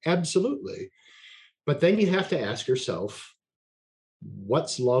more, absolutely. But then you have to ask yourself,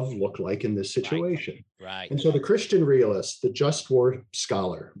 what's love look like in this Right, situation? right. And so the Christian realist, the just war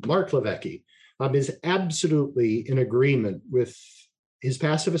scholar, Mark Levesque, is absolutely in agreement with his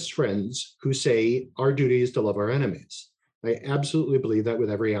pacifist friends who say our duty is to love our enemies. I absolutely believe that with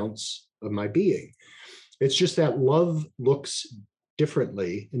every ounce of my being. It's just that love looks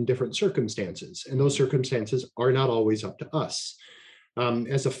differently in different circumstances, and those Mhm. circumstances are not always up to us.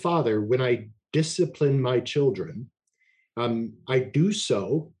 As a father, when I discipline my children, I do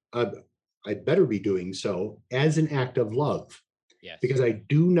so, I'd better be doing so as an act of love, Yes. because I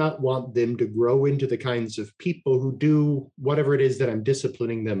do not want them to grow into the kinds of people who do whatever it is that I'm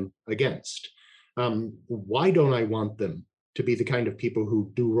disciplining them against. Why don't I want them to be the kind of people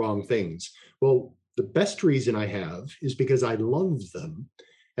who do wrong things? Well, the best reason I have is because I love them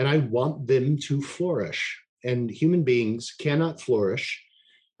and I want them to flourish. And human beings cannot flourish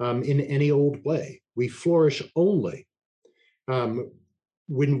in any old way. We flourish only um,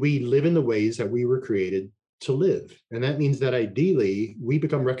 when we live in the ways that we were created to live. And that means that ideally we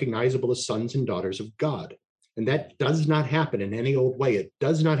become recognizable as sons and daughters of God. And that does not happen in any old way. It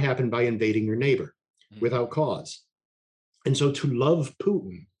does not happen by invading your neighbor Mhm. without cause. And so to love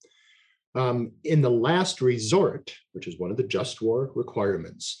Putin in the last resort, which is one of the just war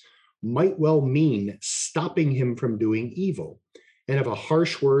requirements, might well mean stopping him from doing evil. And if a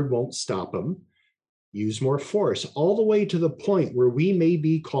harsh word won't stop him, use more force, all the way to the point where we may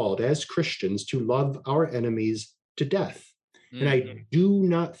be called as Christians to love our enemies to death. And I Mhm. do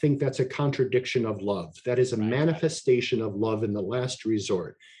not think that's a contradiction of love. That is a Right. manifestation of love in the last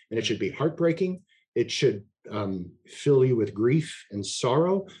resort. And it should be Mhm. heartbreaking. It should fill you with grief and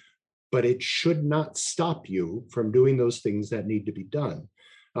sorrow, but it should not stop you from doing those things that need to be done.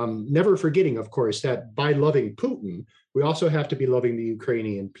 Never forgetting, of course, that by loving Putin, we also have to be loving the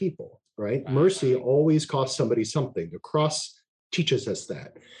Ukrainian people, right? Right, Mercy right. always costs somebody something. The cross teaches us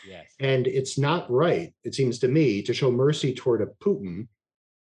that. Yes. And it's not right, it seems to me, to show mercy toward a Putin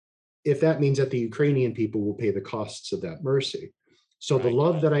if that means that the Ukrainian people will pay the costs of that mercy. So the Right.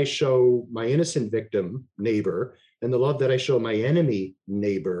 love that I show my innocent victim neighbor and the love that I show my enemy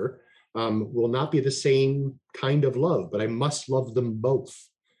neighbor will not be the same kind of love, but I must love them both.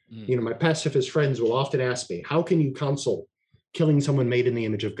 Mm. You know, my pacifist friends will often ask me, how can you counsel killing someone made in the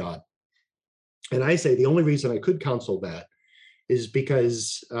image of God? And I say the only reason I could counsel that is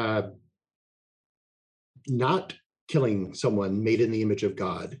because not killing someone made in the image of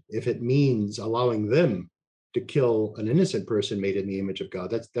God, if it means allowing them to kill an innocent person made in the image of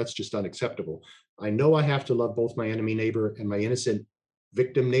God, that's just unacceptable. I know I have to love both my enemy neighbor and my innocent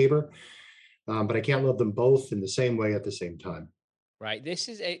victim neighbor, but I can't love them both in the same way at the same time. Right. This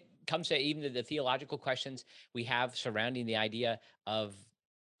is it comes to even the theological questions we have surrounding the idea of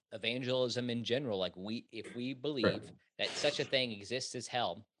evangelism in general. Like if we Right. believe that such a thing exists as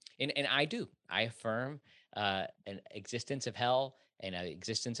hell, and I do, I affirm an existence of hell and an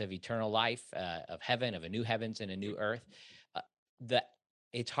existence of eternal life, of heaven, of a new heavens and a new earth. Uh, the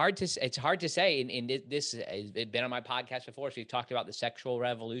it's hard to say. And this has been on my podcast before. So we've talked about the sexual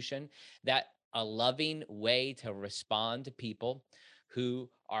revolution, that a loving way to respond to people who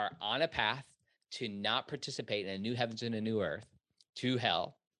are on a path to not participate in a new heavens and a new earth, to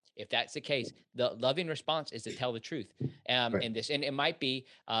hell. If that's the case, the loving response is to tell the truth. Right. In this, and it might be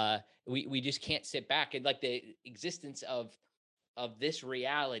we just can't sit back, and like the existence of this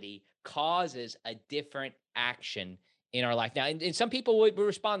reality causes a different action in our life now. And some people would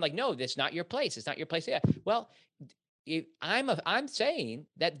respond like, no, that's not your place. It's not your place. Yeah. Well, I'm saying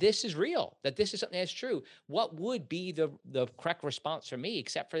that this is real, that this is something that's true. What would be the correct response for me,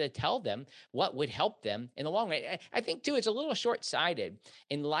 except for to tell them what would help them in the long run? I think too, it's a little short-sighted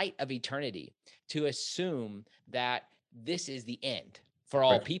in light of eternity to assume that this is the end for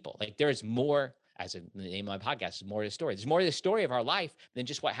all Right. people. Like there's more, as in the name of my podcast, there's more to the story. There's more to the story of our life than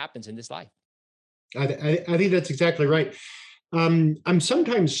just what happens in this life. I think that's exactly right. I'm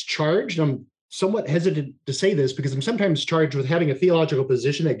sometimes charged, I'm somewhat hesitant to say this because I'm sometimes charged with having a theological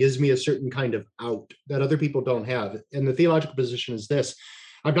position that gives me a certain kind of out that other people don't have. And the theological position is this: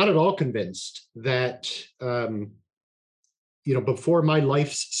 I'm not at all convinced that, before my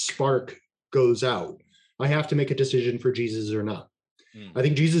life's spark goes out, I have to make a decision for Jesus or not. I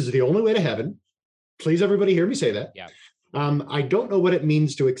think Jesus is the only way to heaven. Please, everybody hear me say that. Yeah. I don't know what it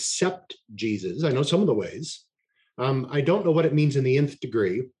means to accept Jesus. I know some of the ways. I don't know what it means in the nth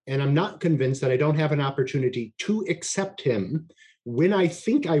degree. And I'm not convinced that I don't have an opportunity to accept him when I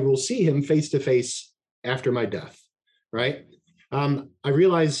think I will see him face to face after my death, right? I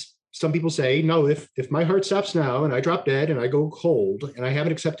realize some people say, no, if my heart stops now and I drop dead and I go cold and I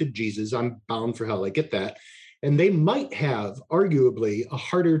haven't accepted Jesus, I'm bound for hell. I get that. And they might have arguably a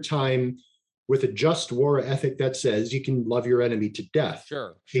harder time with a just war ethic that says you can love your enemy to death.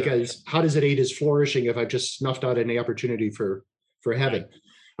 Sure. Because how does it aid his flourishing if I've just snuffed out any opportunity for heaven?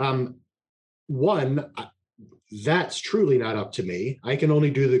 Right. That's truly not up to me. I can only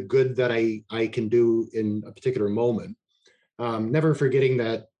do the good that I can do in a particular moment. Never forgetting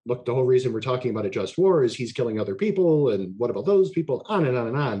that, look, the whole reason we're talking about a just war is he's killing other people, and what about those people, on and on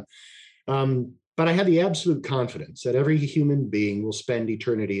and on. But I have the absolute confidence that every human being will spend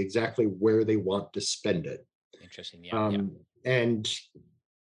eternity exactly where they want to spend it. Interesting. Yeah. And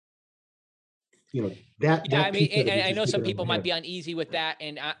that. Yeah, I mean, and I know some people might be uneasy with that,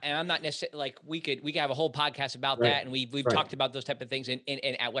 and I'm not necessarily like we could have a whole podcast about that, and we've talked about those type of things. And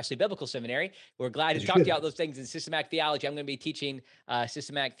at Wesley Biblical Seminary, we're glad to talk to you about those things in systematic theology. I'm going to be teaching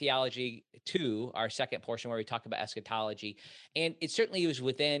systematic theology 2, our second portion, where we talk about eschatology, and it certainly was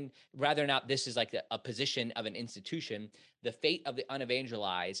within whether or not this is like a position of an institution. The fate of the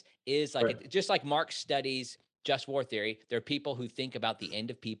unevangelized is like just like Mark studies just war theory. There are people who think about the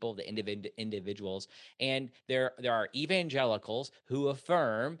end of people, the end of individuals, and there are evangelicals who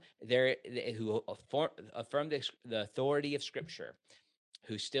affirm the authority of Scripture,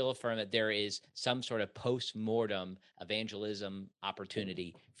 who still affirm that there is some sort of post-mortem evangelism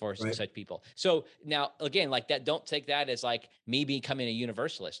opportunity for such people. So now, again, like that, don't take that as like me becoming a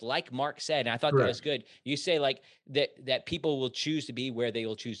universalist. Like Mark said, and I thought that was good. You say like that people will choose to be where they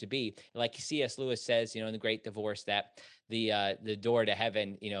will choose to be. Like C.S. Lewis says, in The Great Divorce, that the door to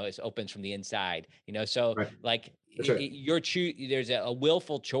heaven, opens from the inside. So like there's a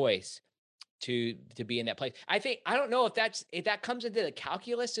willful choice to be in that place. I don't know if that comes into the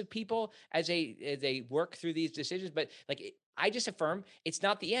calculus of people as they work through these decisions, but like I just affirm it's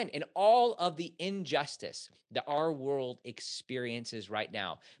not the end. And all of the injustice that our world experiences right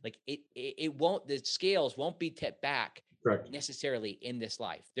now, like it won't, the scales won't be tipped back necessarily in this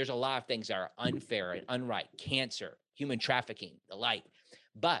life. There's a lot of things that are unfair and unright, cancer, human trafficking, the like,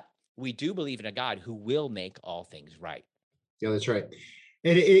 but we do believe in a God who will make all things right. Yeah, that's right.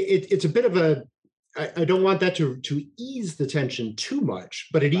 And it's a bit of I don't want that to ease the tension too much,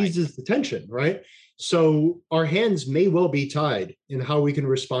 but it eases the tension, right? So our hands may well be tied in how we can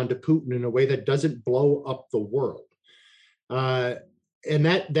respond to Putin in a way that doesn't blow up the world. And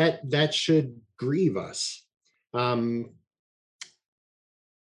that should grieve us. But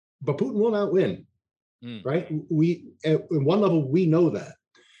Putin will not win, right? We, at one level, we know that.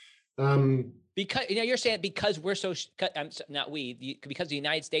 Because you're saying because we're so because the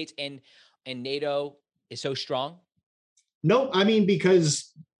United States and NATO is so strong. No, I mean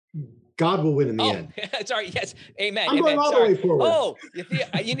because God will win in the end. Sorry. Yes. Amen. I'm going all the way forward. Oh,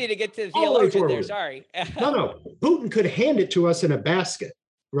 you need to get to the theologian there. Sorry. No. Putin could hand it to us in a basket,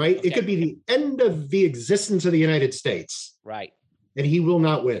 right? Okay. It could be the end of the existence of the United States, right? And he will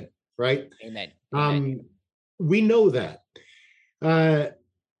not win, right? Amen. We know that.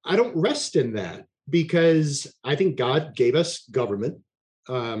 I don't rest in that because I think God gave us government.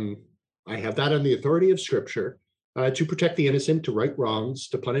 I have that on the authority of Scripture to protect the innocent, to right wrongs,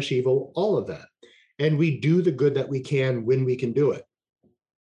 to punish evil, all of that. And we do the good that we can when we can do it.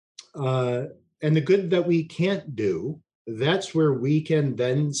 And the good that we can't do, that's where we can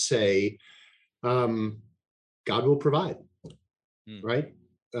then say, God will provide, right?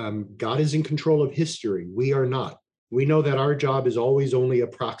 God is in control of history. We are not. We know that our job is always only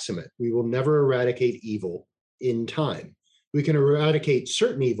approximate. We will never eradicate evil in time. We can eradicate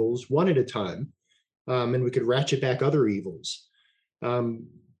certain evils one at a time, and we could ratchet back other evils.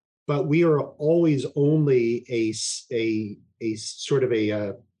 But we are always only a sort of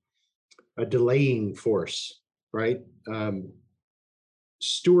a delaying force, right?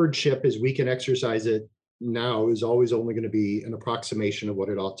 Stewardship, as we can exercise it now, is always only going to be an approximation of what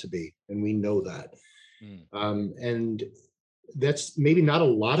it ought to be, and we know that. And that's maybe not a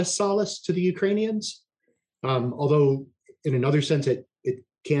lot of solace to the Ukrainians, although in another sense it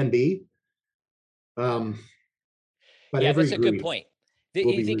can be. But Yeah, every that's a good grief point. will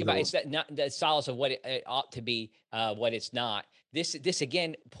You be think about it's resolved. that not the solace of what it ought to be, what it's not. This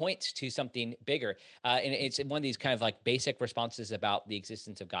again points to something bigger, and it's one of these kind of like basic responses about the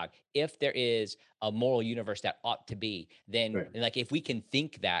existence of God. If there is a moral universe that ought to be, then Right. like if we can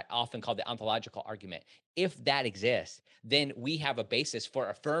think that, often called the ontological argument, if that exists, then we have a basis for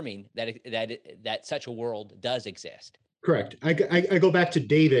affirming that such a world does exist. Correct. I go back to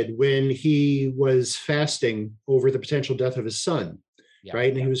David when he was fasting over the potential death of his son, Yeah.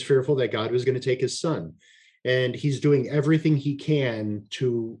 right? And he was fearful that God was going to take his son. And he's doing everything he can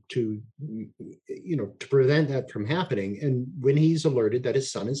to prevent that from happening. And when he's alerted that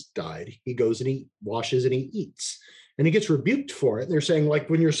his son has died, he goes and he washes and he eats. And he gets rebuked for it. And they're saying, like,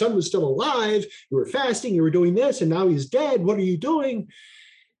 when your son was still alive, you were fasting, you were doing this, and now he's dead. What are you doing?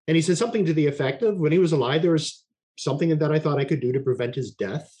 And he said something to the effect of, when he was alive, there was something that I thought I could do to prevent his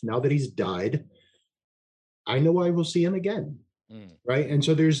death. Now that he's died, I know I will see him again. Right. And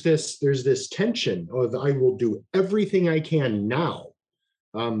so there's this tension of, I will do everything I can now,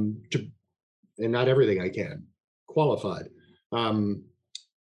 and not everything I can, qualified,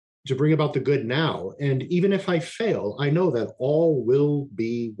 to bring about the good now. And even if I fail, I know that all will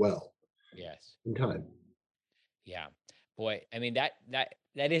be well. Yes. In time. Yeah. Boy, I mean that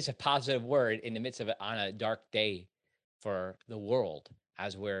is a positive word in the midst of it on a dark day for the world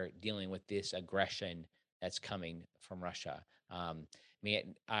as we're dealing with this aggression that's coming from Russia. I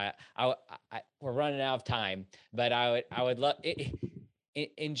mean, we're running out of time, but I would love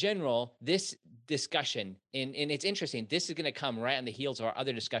in general this discussion, and it's interesting. This is going to come right on the heels of our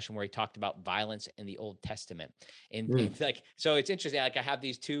other discussion where he talked about violence in the Old Testament, and it's like, so it's interesting. Like I have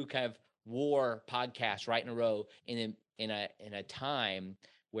these two kind of war podcasts right in a row in a time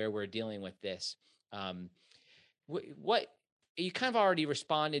where we're dealing with this. What you kind of already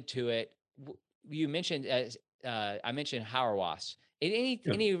responded to it. You mentioned I mentioned Hauerwas. Any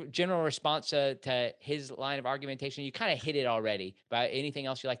general response to his line of argumentation? You kind of hit it already, but anything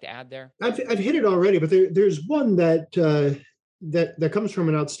else you'd like to add there? I've hit it already, but there's one that that comes from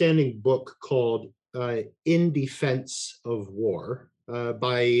an outstanding book called "In Defense of War"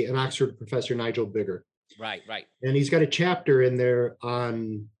 by an Oxford professor, Nigel Bigger. Right. And he's got a chapter in there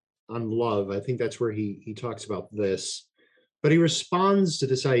on love. I think that's where he talks about this. But he responds to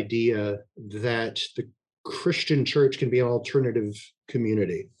this idea that the Christian church can be an alternative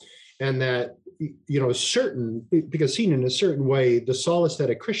community, and that, because seen in a certain way, the solace that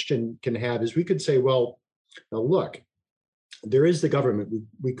a Christian can have is we could say, well, now look, there is the government.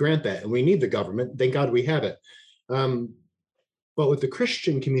 We grant that, and we need the government. Thank God we have it. But what the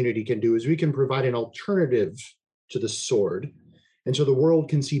Christian community can do is we can provide an alternative to the sword, and so the world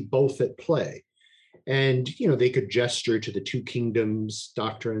can see both at play. And they could gesture to the two kingdoms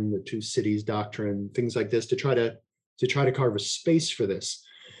doctrine, the two cities doctrine, things like this to try to carve a space for this.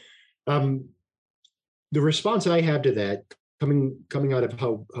 The response I have to that, coming out of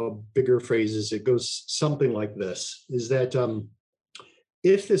how Bigger phrases it, goes something like this: is that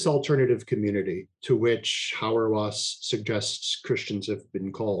if this alternative community to which Hauerwas suggests Christians have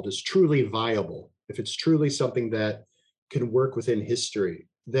been called is truly viable, if it's truly something that can work within history,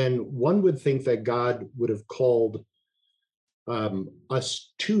 then one would think that God would have called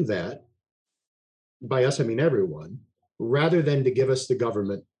us to that. By us, I mean everyone, rather than to give us the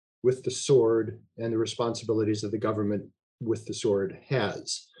government with the sword and the responsibilities that the government with the sword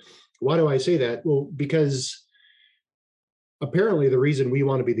has. Why do I say that? Well, because apparently the reason we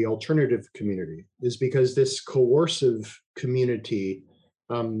want to be the alternative community is because this coercive community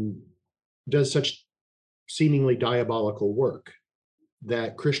does such seemingly diabolical work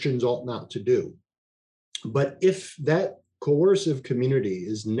that Christians ought not to do. But if that coercive community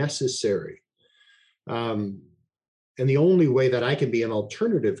is necessary, and the only way that I can be an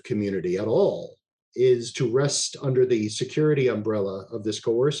alternative community at all is to rest under the security umbrella of this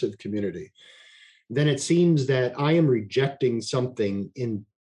coercive community, then it seems that I am rejecting something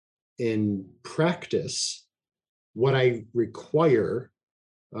in practice, what I require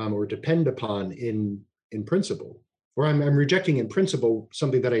or depend upon in principle. Or I'm rejecting in principle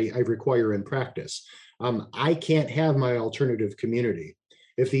something that I require in practice. I can't have my alternative community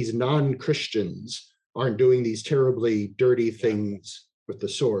if these non-Christians aren't doing these terribly dirty things with the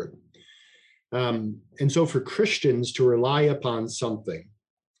sword. And so for Christians to rely upon something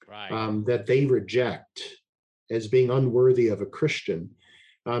that they reject as being unworthy of a Christian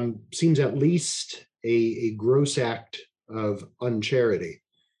seems at least a gross act of uncharity.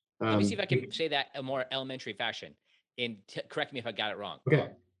 Let me see if I can say that in a more elementary fashion, and correct me if I got it wrong. Okay.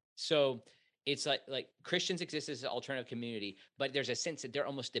 So it's like Christians exist as an alternative community, but there's a sense that they're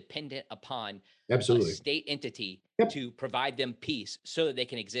almost dependent upon Absolutely. a state entity to provide them peace so that they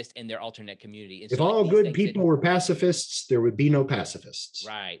can exist in their alternate community. And if so, all good people were pacifists, there would be no pacifists.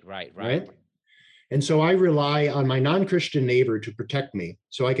 Right. And so I rely on my non-Christian neighbor to protect me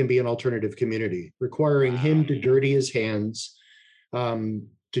so I can be an alternative community, requiring him to dirty his hands,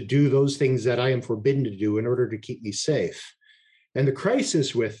 to do those things that I am forbidden to do in order to keep me safe. And the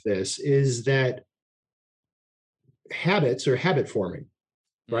crisis with this is that habits are habit forming,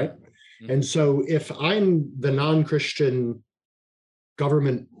 right? Mm-hmm. And so if I'm the non-Christian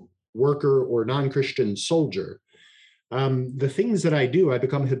government worker or non-Christian soldier, the things that I do, I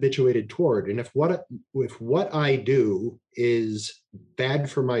become habituated toward. And if what I do is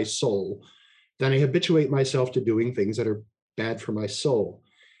bad for my soul, then I habituate myself to doing things that are bad for my soul.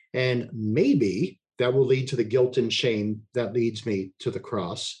 And maybe that will lead to the guilt and shame that leads me to the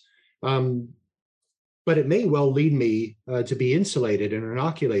cross. But it may well lead me to be insulated and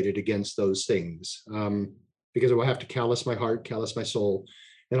inoculated against those things, because I will have to callous my heart, callous my soul,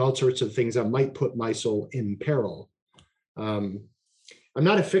 and all sorts of things that might put my soul in peril. I'm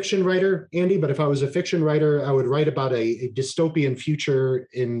not a fiction writer, Andy, but if I was a fiction writer, I would write about a dystopian future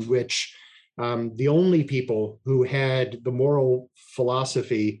in which the only people who had the moral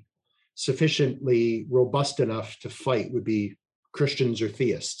philosophy sufficiently robust enough to fight would be Christians or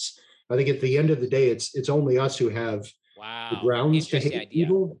theists. I think at the end of the day, it's only us who have the grounds to hate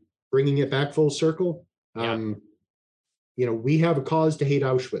evil, bringing it back full circle. We have a cause to hate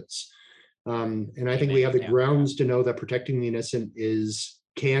Auschwitz. And I think we have the grounds to know that protecting the innocent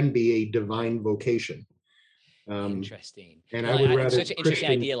can be a divine vocation. Interesting. And I would rather such an interesting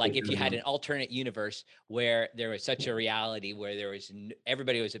idea. Like if you had an alternate universe where there was such a reality where there was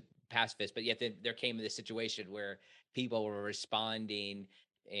everybody was a pacifist, but yet there came this situation where people were responding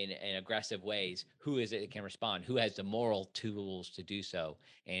in aggressive ways. Who is it that can respond? Who has the moral tools to do so?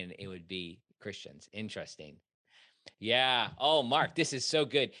 And it would be Christians. Interesting. Yeah. Oh, Mark, this is so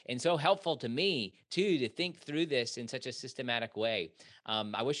good and so helpful to me too, to think through this in such a systematic way.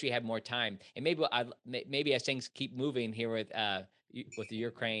 I wish we had more time, and maybe as things keep moving here with the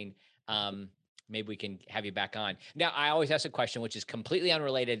Ukraine, maybe we can have you back on. Now, I always ask a question, which is completely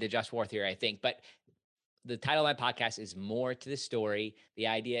unrelated to Just War Theory, I think, but the title of my podcast is More to the Story. The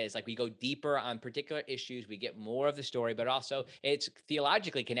idea is like we go deeper on particular issues, we get more of the story, but also it's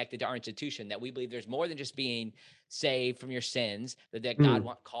theologically connected to our institution, that we believe there's more than just being saved from your sins, that God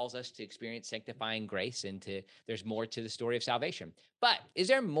calls us to experience sanctifying grace, and there's more to the story of salvation. But is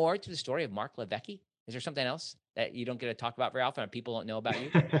there more to the story of Mark Levesque? Is there something else that you don't get to talk about very often, or people don't know about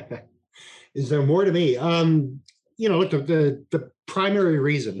you? Is there more to me? The primary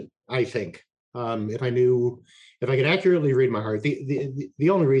reason, I think, if I could accurately read my heart, the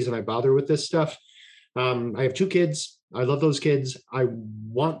only reason I bother with this stuff, I have 2 kids. I love those kids. I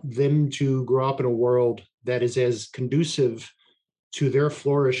want them to grow up in a world that is as conducive to their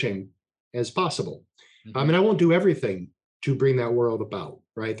flourishing as possible. Mm-hmm. And I won't do everything to bring that world about,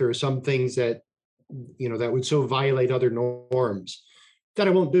 right? There are some things that would so violate other norms that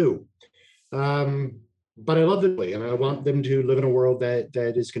I won't do. But I love them, and I want them to live in a world that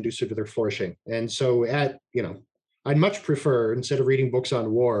is conducive to their flourishing. And so I'd much prefer, instead of reading books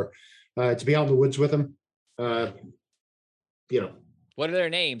on war, to be out in the woods with them. What are their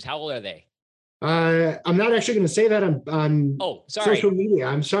names? How old are they? I'm not actually going to say that on social media.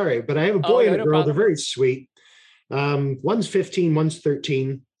 I'm sorry, but I have a boy and a girl. They're very sweet. One's 15, one's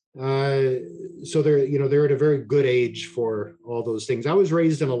 13. So they're at a very good age for all those things. I was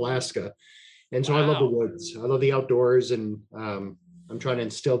raised in Alaska. And so I love the woods. I love the outdoors, and I'm trying to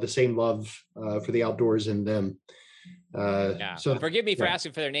instill the same love for the outdoors in them. So forgive me for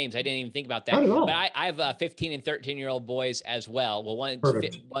asking for their names. I didn't even think about that. Not at all. But I have 15 and 13-year-old boys as well. Well, one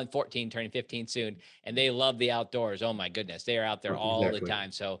 14, turning 15 soon, and they love the outdoors. Oh my goodness, they are out there all the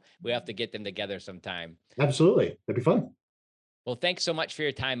time. So we have to get them together sometime. Absolutely, that'd be fun. Well, thanks so much for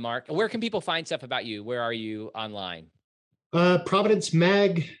your time, Mark. Where can people find stuff about you? Where are you online?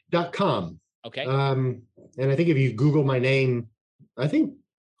 ProvidenceMag.com. Okay. And I think if you Google my name, I think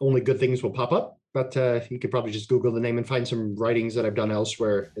only good things will pop up. but you could probably just Google the name and find some writings that I've done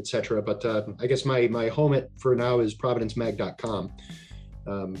elsewhere, etc. But I guess my home for now is providencemag.com.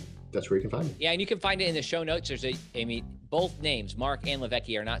 That's where you can find it. Yeah, and you can find it in the show notes. There's both names, Mark and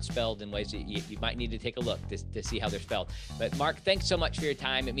LeVecchi, are not spelled in ways that you might need to take a look to see how they're spelled. But Mark, thanks so much for your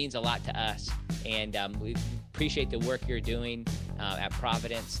time. It means a lot to us, and we appreciate the work you're doing at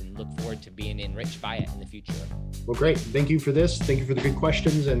Providence, and look forward to being enriched by it in the future. Well, great. Thank you for this. Thank you for the good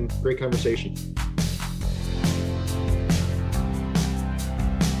questions and great conversation.